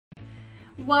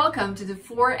Welcome to the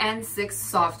 4 and 6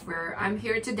 software. I'm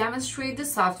here to demonstrate the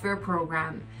software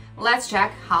program. Let's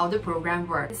check how the program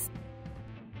works.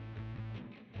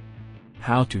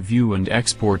 How to view and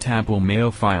export Apple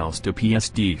Mail files to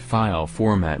PST file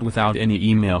format without any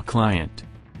email client.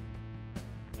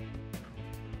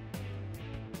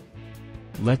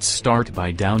 Let's start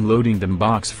by downloading the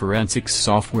Mailbox Forensics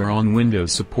software on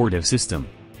Windows supportive system.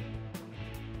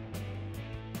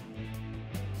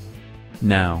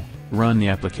 Now, run the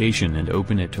application and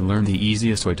open it to learn the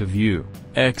easiest way to view,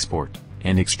 export,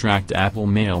 and extract Apple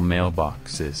Mail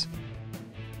mailboxes.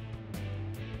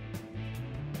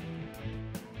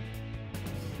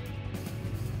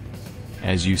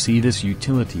 As you see, this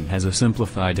utility has a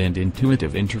simplified and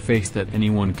intuitive interface that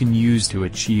anyone can use to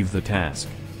achieve the task.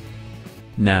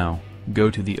 Now, go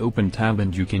to the Open tab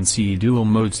and you can see dual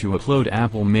modes to upload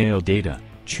Apple Mail data.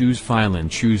 Choose File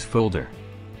and choose Folder.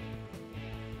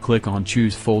 Click on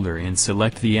Choose Folder and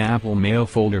select the Apple Mail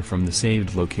folder from the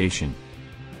saved location.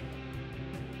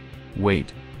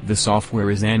 Wait, the software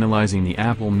is analyzing the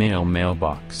Apple Mail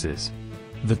mailboxes.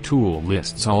 The tool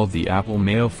lists all of the Apple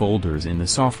Mail folders in the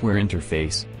software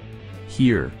interface.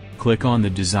 Here, click on the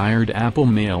desired Apple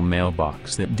Mail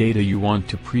mailbox that data you want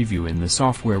to preview in the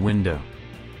software window.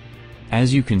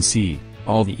 As you can see,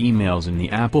 all the emails in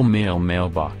the Apple Mail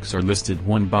mailbox are listed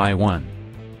one by one.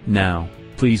 Now,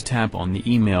 please tap on the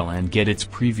email and get its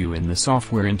preview in the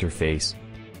software interface.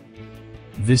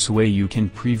 This way you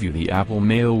can preview the Apple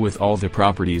Mail with all the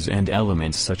properties and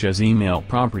elements such as email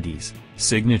properties,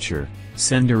 signature,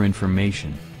 sender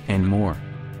information, and more.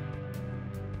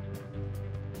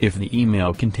 If the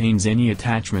email contains any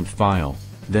attachment file,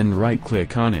 then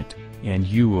right-click on it, and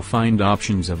you will find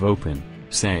options of Open,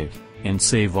 Save, and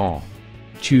Save All.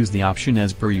 Choose the option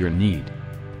as per your need.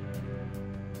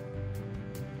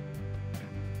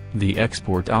 The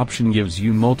Export option gives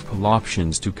you multiple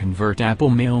options to convert Apple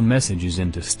Mail messages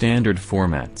into standard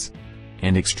formats.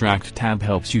 And Extract tab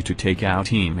helps you to take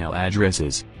out email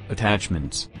addresses,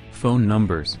 attachments, phone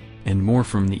numbers, and more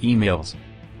from the emails.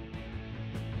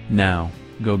 Now,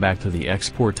 go back to the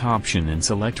Export option and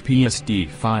select PST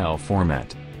file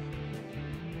format.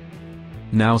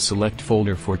 Now select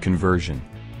Folder for conversion.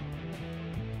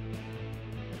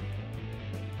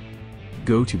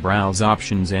 Go to Browse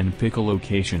Options and pick a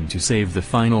location to save the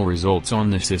final results on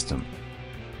the system.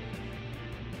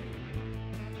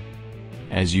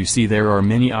 As you see, there are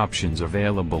many options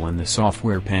available in the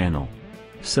software panel.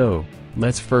 So,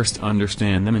 let's first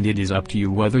understand them, and it is up to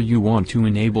you whether you want to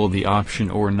enable the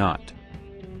option or not.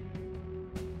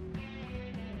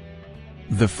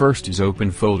 The first is Open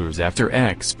Folders after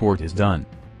export is done.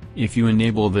 If you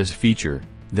enable this feature,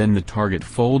 then the target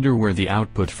folder where the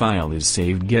output file is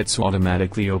saved gets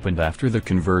automatically opened after the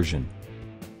conversion.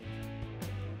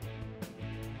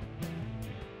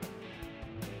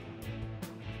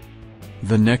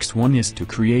 The next one is to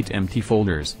create empty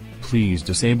folders. Please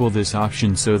disable this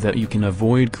option so that you can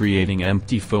avoid creating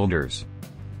empty folders.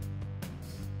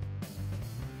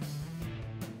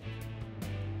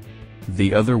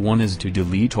 The other one is to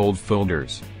delete old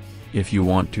folders. If you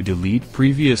want to delete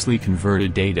previously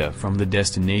converted data from the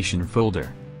destination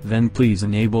folder, then please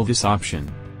enable this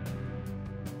option.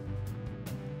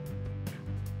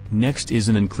 Next is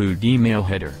an Include Email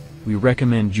Header. We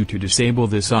recommend you to disable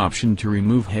this option to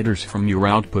remove headers from your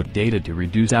output data to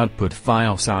reduce output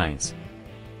file size.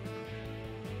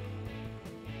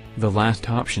 The last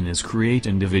option is Create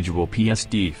Individual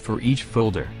PST for each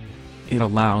folder. It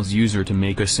allows user to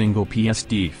make a single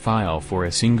PST file for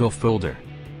a single folder.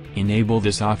 Enable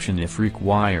this option if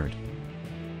required.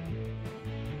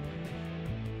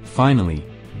 Finally,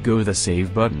 go to the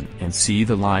Save button and see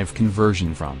the live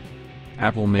conversion from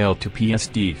Apple Mail to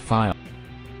PST file.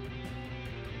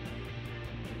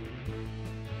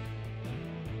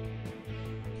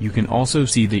 You can also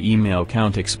see the email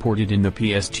count exported in the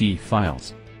PST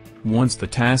files. Once the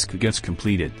task gets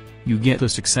completed, you get a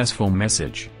successful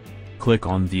message. Click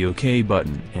on the OK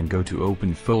button and go to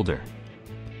Open Folder.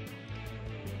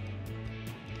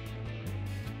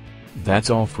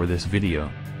 That's all for this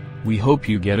video. We hope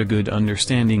you get a good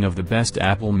understanding of the best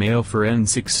Apple Mail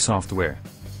Forensics software.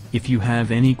 If you have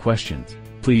any questions,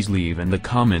 please leave in the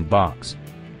comment box.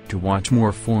 To watch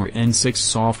more 4 and 6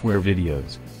 software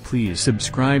videos, please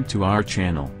subscribe to our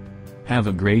channel. Have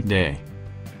a great day.